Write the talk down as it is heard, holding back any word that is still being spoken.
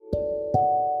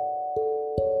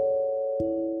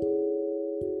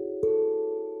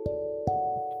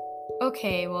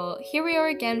Okay, well, here we are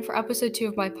again for episode 2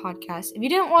 of my podcast. If you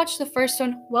didn't watch the first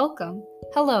one, welcome.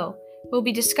 Hello. We'll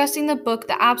be discussing the book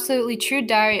The Absolutely True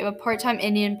Diary of a Part-Time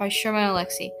Indian by Sherman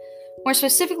Alexie. More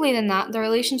specifically than that, the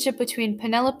relationship between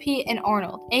Penelope and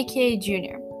Arnold, aka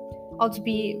Junior. I'll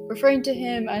be referring to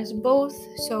him as both,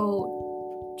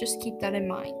 so just keep that in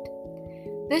mind.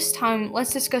 This time,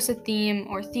 let's discuss a theme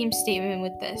or theme statement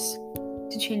with this,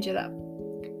 to change it up.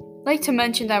 I'd like to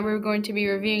mention that we're going to be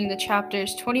reviewing the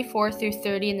chapters 24 through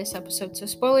 30 in this episode, so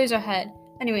spoilers ahead.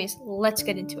 Anyways, let's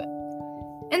get into it.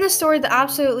 In the story, The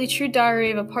Absolutely True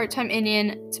Diary of a Part-Time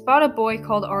Indian, it's about a boy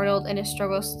called Arnold and his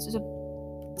struggles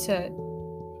to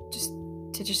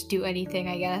just do anything,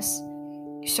 I guess.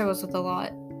 He struggles with a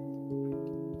lot.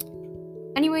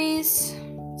 Anyways,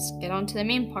 let's get on to the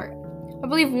main part. I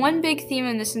believe one big theme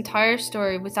in this entire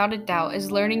story, without a doubt,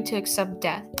 is learning to accept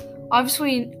death.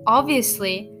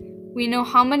 Obviously, we know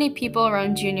how many people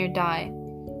around Junior die,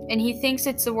 and he thinks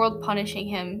it's the world punishing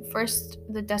him. First,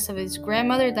 the deaths of his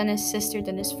grandmother, then his sister,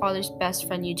 then his father's best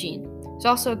friend, Eugene. He's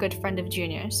also a good friend of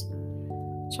Junior's.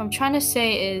 So I'm trying to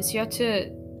say is you have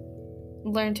to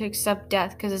learn to accept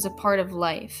death because it's a part of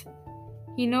life.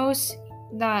 He knows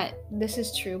that this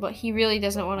is true, but he really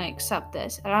doesn't want to accept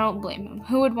this, and I don't blame him.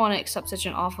 Who would want to accept such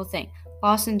an awful thing?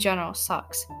 Loss in general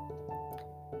sucks.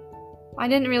 I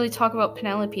didn't really talk about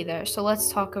Penelope there, so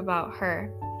let's talk about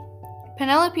her.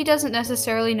 Penelope doesn't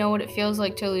necessarily know what it feels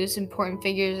like to lose important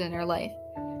figures in her life.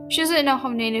 She doesn't know how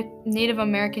Native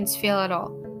Americans feel at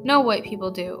all. No white people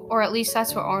do, or at least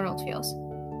that's what Arnold feels.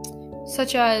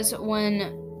 Such as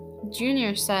when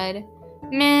Junior said,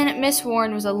 "Man, Miss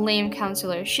Warren was a lame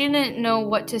counselor. She didn't know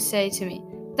what to say to me."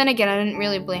 Then again, I didn't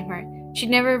really blame her. She'd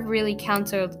never really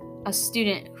counseled a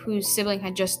student whose sibling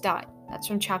had just died. That's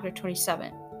from chapter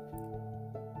 27.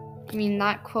 I mean,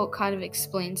 that quote kind of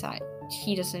explains that.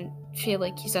 He doesn't feel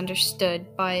like he's understood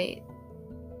by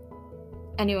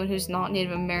anyone who's not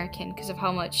Native American because of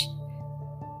how much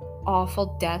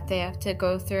awful death they have to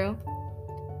go through.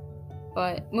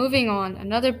 But moving on,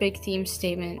 another big theme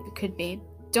statement could be,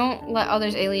 don't let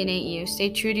others alienate you. Stay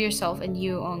true to yourself and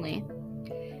you only.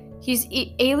 He's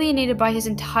alienated by his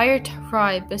entire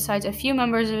tribe besides a few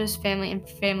members of his family and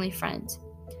family friends.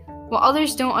 While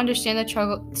others don't understand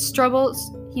the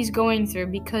struggles he's going through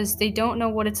because they don't know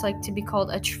what it's like to be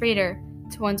called a traitor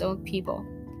to one's own people.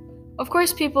 Of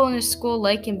course, people in his school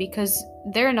like him because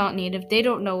they're not Native. They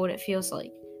don't know what it feels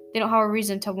like. They don't have a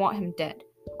reason to want him dead.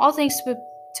 All thanks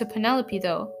to Penelope,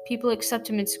 though. People accept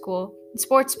him in school, in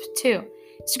sports too.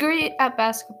 He's great at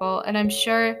basketball, and I'm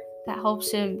sure that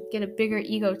helps him get a bigger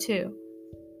ego too.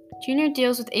 Junior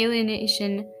deals with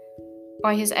alienation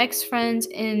by his ex-friends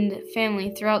and family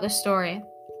throughout the story,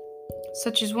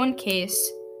 such as one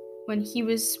case when he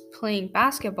was playing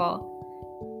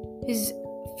basketball. His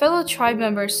fellow tribe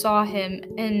members saw him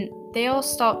and they all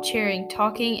stopped cheering,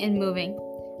 talking, and moving.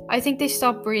 I think they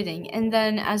stopped breathing, and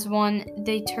then as one,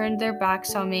 they turned their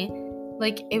backs on me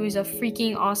like it was a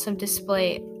freaking awesome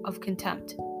display of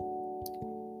contempt.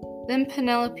 Then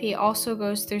Penelope also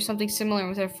goes through something similar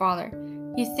with her father.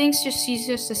 He thinks she's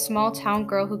just a small town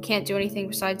girl who can't do anything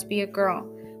besides be a girl,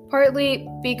 partly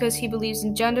because he believes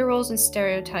in gender roles and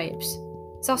stereotypes.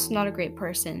 He's also not a great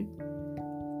person.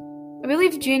 I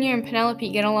believe Junior and Penelope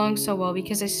get along so well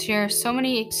because they share so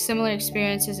many similar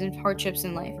experiences and hardships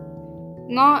in life.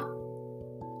 Not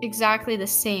exactly the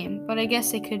same, but I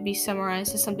guess they could be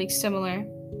summarized as something similar.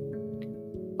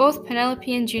 Both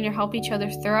Penelope and Junior help each other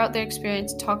throughout their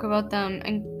experience, talk about them,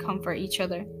 and comfort each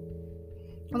other.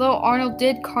 Although Arnold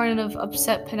did kind of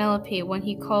upset Penelope when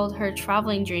he called her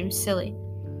traveling dreams silly.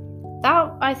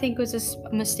 That, I think, was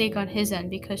a mistake on his end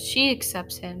because she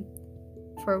accepts him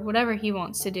for whatever he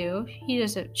wants to do.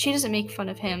 She doesn't make fun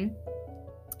of him.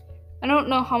 I don't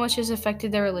know how much this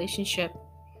affected their relationship,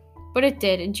 but it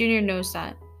did, and Junior knows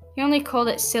that. He only called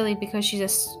it silly because she's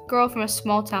a girl from a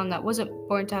small town that wasn't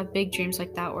born to have big dreams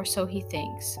like that, or so he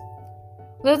thinks.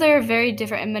 Although they are very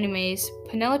different in many ways,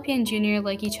 Penelope and Junior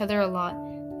like each other a lot.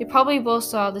 They probably both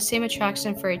saw the same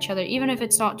attraction for each other, even if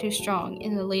it's not too strong,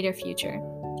 in the later future.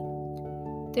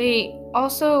 They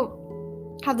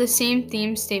also have the same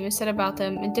theme statement said about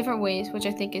them in different ways, which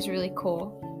I think is really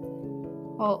cool.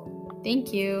 Well,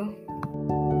 thank you.